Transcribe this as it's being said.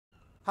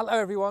Hello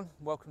everyone,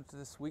 welcome to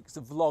this week's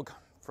vlog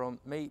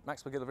from me,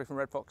 Max McGillivray from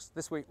Redfox.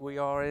 This week we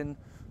are in,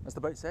 as the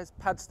boat says,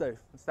 Padstow.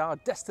 It's our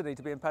destiny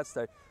to be in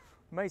Padstow.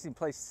 Amazing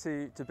place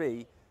to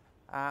be,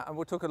 and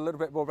we'll talk a little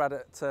bit more about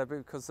it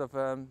because of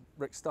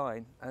Rick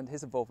Stein and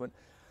his involvement.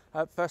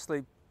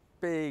 Firstly,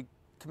 big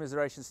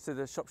commiserations to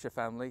the Shropshire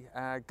family.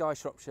 Guy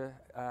Shropshire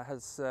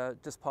has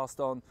just passed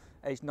on,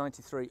 aged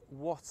 93.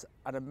 What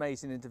an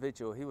amazing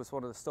individual. He was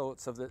one of the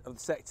stalwarts of the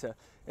sector,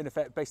 in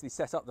effect basically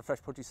set up the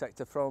fresh produce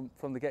sector from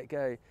the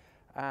get-go.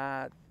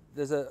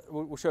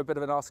 We'll show a bit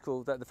of an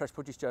article that the Fresh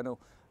Produce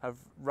Journal have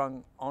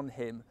run on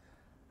him,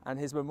 and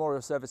his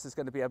memorial service is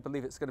going to be, I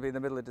believe it's going to be in the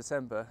middle of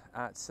December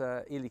at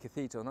Ely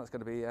Cathedral, and that's going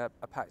to be a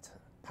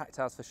packed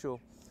house for sure.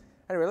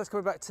 Anyway, let's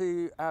go back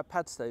to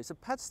Padstow. So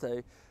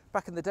Padstow,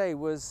 back in the day,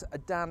 was a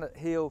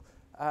down-at-heel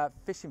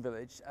fishing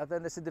village. And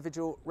then this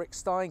individual, Rick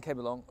Stein, came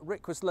along.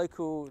 Rick was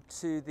local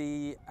to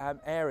the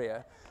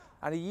area,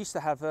 and he used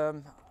to have,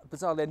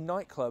 bizarrely, a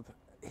nightclub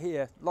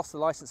here. Lost the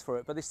license for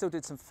it, but they still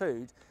did some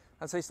food,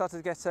 and so he started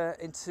to get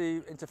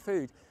into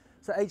food.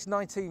 So age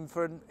 19,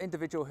 for an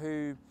individual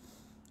who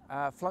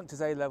flunked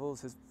his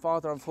A-levels, his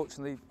father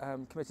unfortunately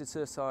committed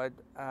suicide,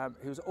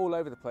 he was all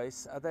over the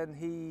place, and then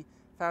he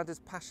found his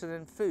passion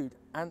in food,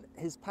 and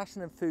his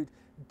passion in food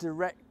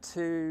direct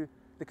to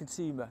the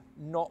consumer,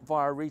 not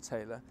via a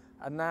retailer.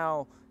 And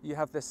now you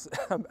have this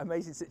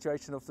amazing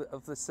situation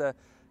of this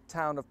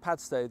town of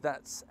Padstow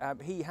that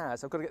he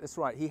has, I've got to get this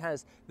right, he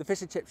has the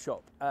fish and chip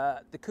shop,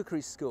 the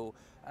cookery school,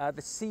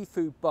 the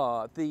seafood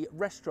bar, the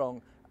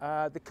restaurant,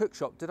 the cook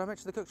shop. Did I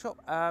mention the cook shop?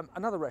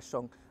 Another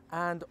restaurant,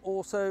 and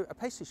also a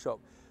pastry shop.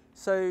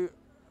 So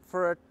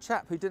for a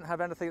chap who didn't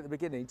have anything at the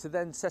beginning to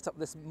then set up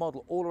this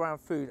model all around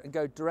food and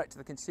go direct to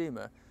the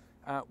consumer,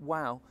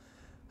 wow.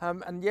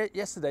 And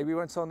yesterday we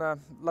went on a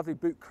lovely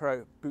boat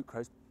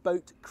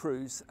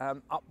cruise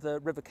up the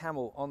River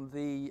Camel on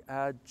the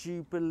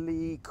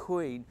Jubilee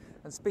Queen,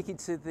 and speaking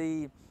to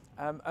the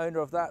owner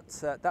of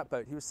that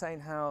boat, he was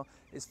saying how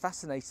it's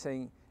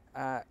fascinating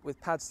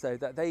with Padstow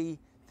that they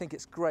think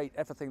it's great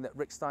everything that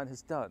Rick Stein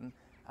has done.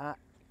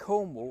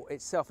 Cornwall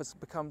itself has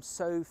become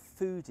so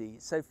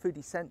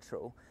foodie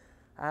central,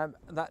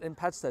 that in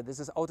Padstow there's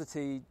this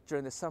oddity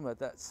during the summer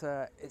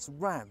that it's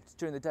rammed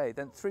during the day,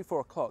 then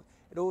 3-4 o'clock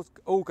it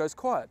all goes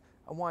quiet.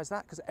 And why is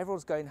that? Because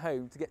everyone's going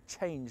home to get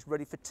changed,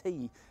 ready for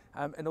tea,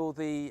 in all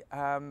the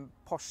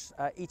posh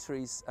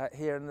eateries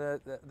here in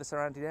the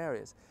surrounding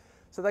areas.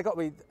 So they got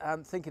me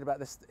thinking about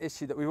this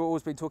issue that we've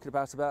always been talking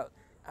about,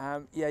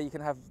 yeah, you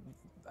can have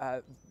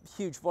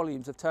huge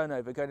volumes of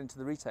turnover going into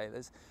the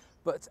retailers,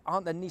 but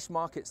aren't there niche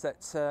markets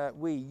that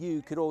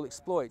you could all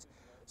exploit?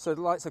 So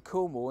the likes of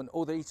Cornwall and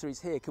all the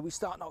eateries here, can we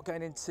start not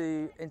going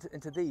into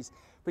these?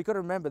 But you've got to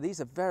remember, these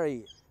are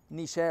very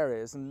niche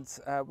areas, and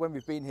when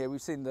we've been here,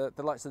 we've seen the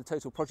likes of the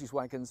total produce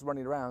wagons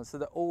running around, so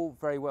they're all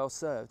very well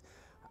served.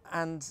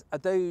 And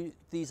although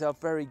these are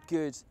very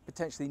good,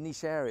 potentially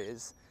niche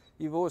areas,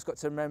 you've always got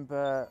to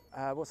remember,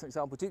 what's an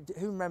example?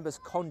 Who remembers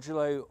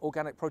Congelow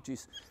Organic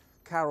Produce?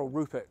 Carol,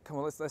 Rupert, come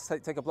on, let's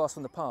take a blast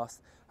from the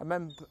past.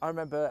 I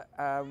remember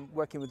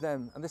working with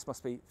them, and this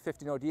must be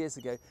 15 odd years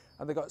ago,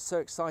 and they got so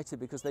excited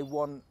because they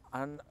won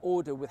an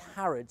order with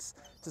Harrods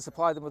to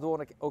supply them with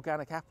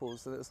organic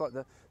apples. So it was like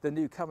the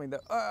new coming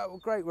that, oh, well,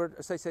 great, we're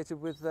associated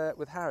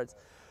with Harrods.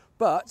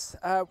 But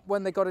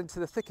when they got into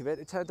the thick of it,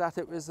 it turned out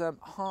it was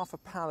half a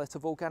pallet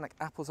of organic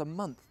apples a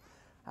month.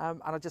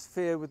 And I just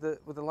fear with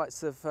the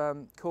likes of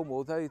Cornwall,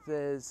 although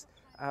there's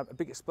a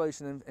big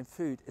explosion in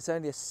food, it's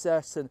only a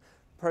certain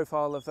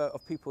profile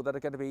of people that are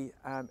going to be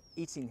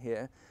eating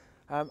here,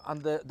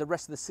 and the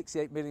rest of the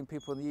 68 million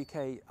people in the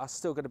UK are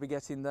still going to be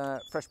getting the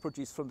fresh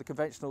produce from the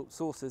conventional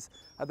sources,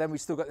 and then we've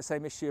still got the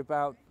same issue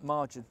about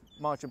margin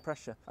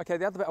pressure. Okay,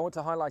 the other bit I want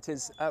to highlight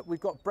is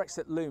we've got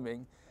Brexit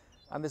looming,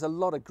 and there's a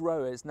lot of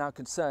growers now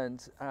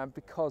concerned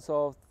because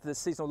of the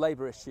seasonal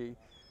labour issue,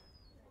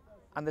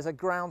 and there's a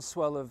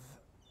groundswell of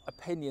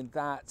opinion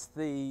that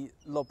the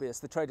lobbyists,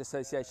 the trade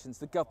associations,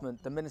 the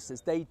government, the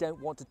ministers, they don't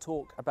want to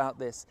talk about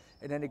this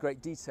in any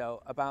great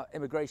detail about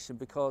immigration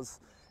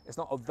because it's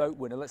not a vote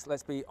winner,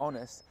 let's be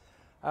honest.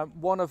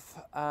 One of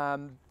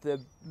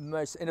the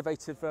most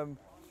innovative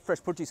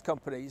fresh produce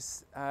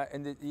companies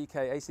in the UK,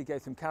 AC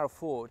Goatham, Carol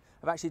Ford,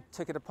 have actually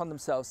taken it upon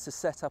themselves to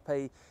set up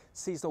a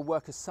seasonal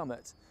workers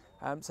summit.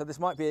 So this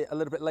might be a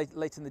little bit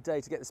late in the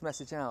day to get this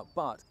message out,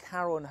 but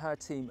Carol and her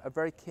team are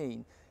very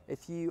keen,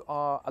 if you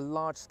are a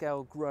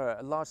large-scale grower,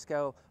 a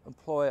large-scale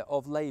employer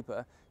of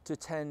labour, to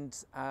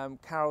attend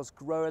Carol's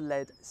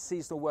Grower-led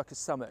Seasonal Workers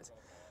Summit.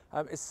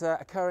 It's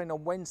occurring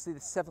on Wednesday the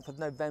 7th of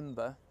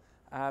November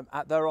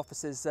at their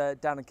offices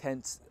down in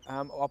Kent.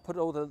 I'll put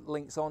all the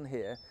links on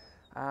here.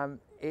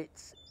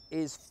 It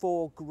is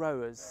for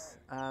growers.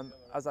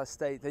 As I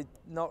state, they're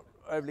not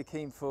overly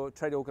keen for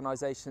trade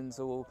organisations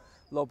or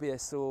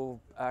lobbyists or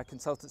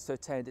consultants to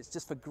attend. It's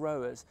just for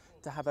growers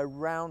to have a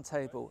round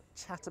table,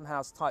 Chatham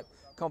House type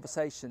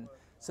conversation,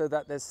 so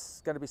that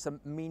there's going to be some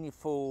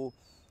meaningful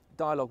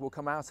dialogue will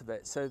come out of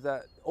it, so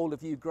that all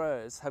of you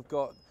growers have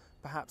got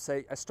perhaps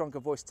a stronger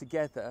voice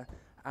together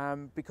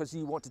because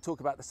you want to talk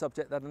about the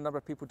subject that a number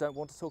of people don't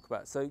want to talk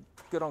about. So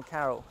good on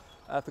Carol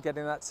for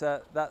getting that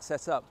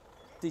set up.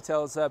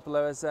 Details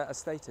below as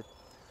stated.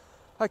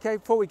 Okay,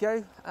 before we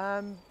go,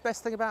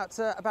 best thing about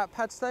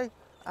Padstow,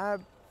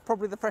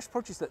 probably the fresh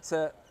produce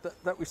that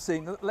we've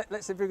seen.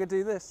 Let's see if we can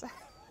do this.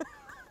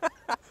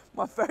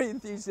 My very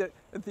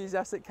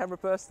enthusiastic camera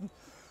person.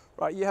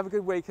 Right, you have a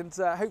good week, and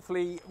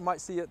hopefully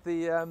might see you at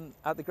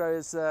the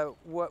Growers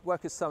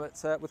Workers Summit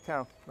with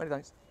Carol. Many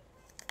thanks.